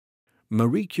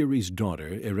Marie Curie's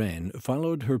daughter, Irène,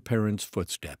 followed her parents'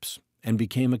 footsteps and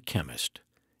became a chemist.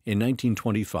 In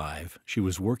 1925, she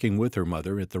was working with her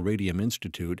mother at the Radium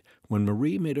Institute when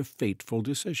Marie made a fateful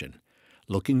decision.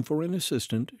 Looking for an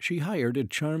assistant, she hired a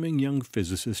charming young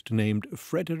physicist named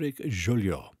Frédéric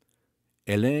Joliot.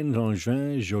 Hélène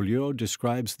Langevin-Joliot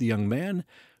describes the young man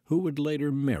who would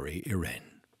later marry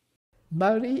Irène.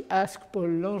 Marie asked Paul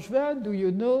Langevin, do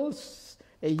you know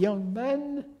a young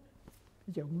man?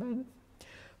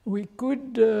 We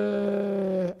could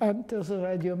enter the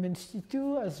Radium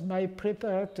Institute as my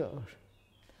preparator.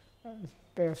 A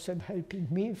person helping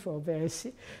me for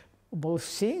both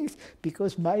things,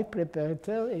 because my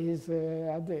preparator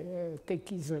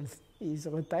is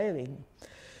retiring.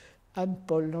 And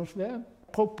Paul Langevin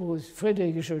proposed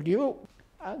Frédéric Joliot,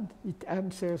 and it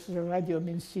answers the Radium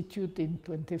Institute in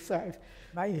 25.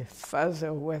 My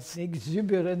father was an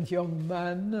exuberant young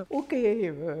man,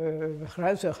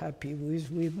 rather happy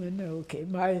with women.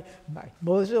 My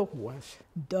mother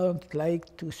don't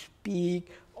like to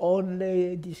speak,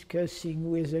 only discussing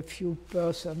with a few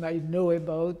persons I know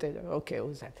about, all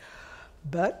that.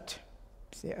 But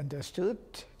they understood,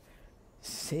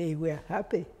 they were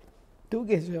happy,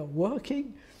 together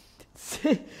working,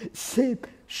 they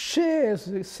share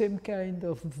the same kind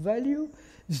of value,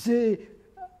 they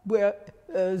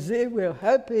were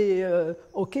happy,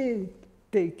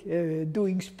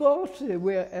 doing sports, they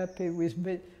were happy with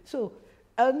me. So,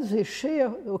 and they share,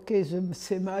 the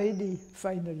same idea,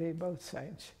 finally, about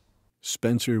science.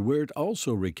 Spencer Weart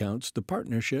also recounts the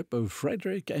partnership of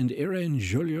Frédéric and Irène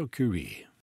Joliot-Curie.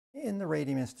 In the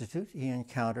Radium Institute, he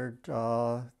encountered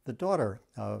the daughter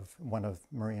of one of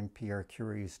Marie and Pierre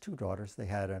Curie's two daughters. They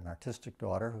had an artistic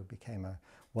daughter who became a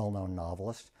well-known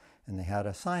novelist, and they had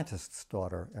a scientist's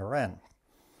daughter, Irène.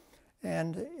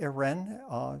 And Irène,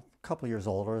 a couple years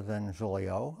older than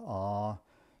Joliot,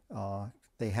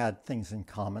 they had things in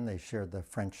common. They shared the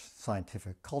French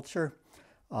scientific culture.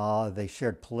 They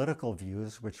shared political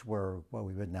views, which were what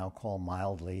we would now call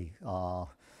mildly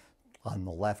on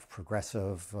the left,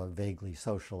 progressive, vaguely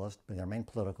socialist, but their main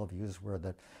political views were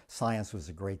that science was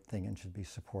a great thing and should be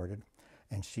supported.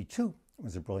 And she, too,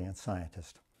 was a brilliant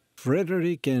scientist.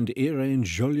 Frédéric and Irène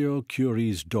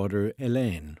Joliot-Curie's daughter,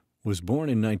 Hélène, was born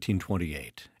in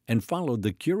 1928 and followed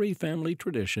the Curie family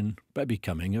tradition by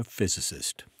becoming a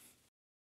physicist.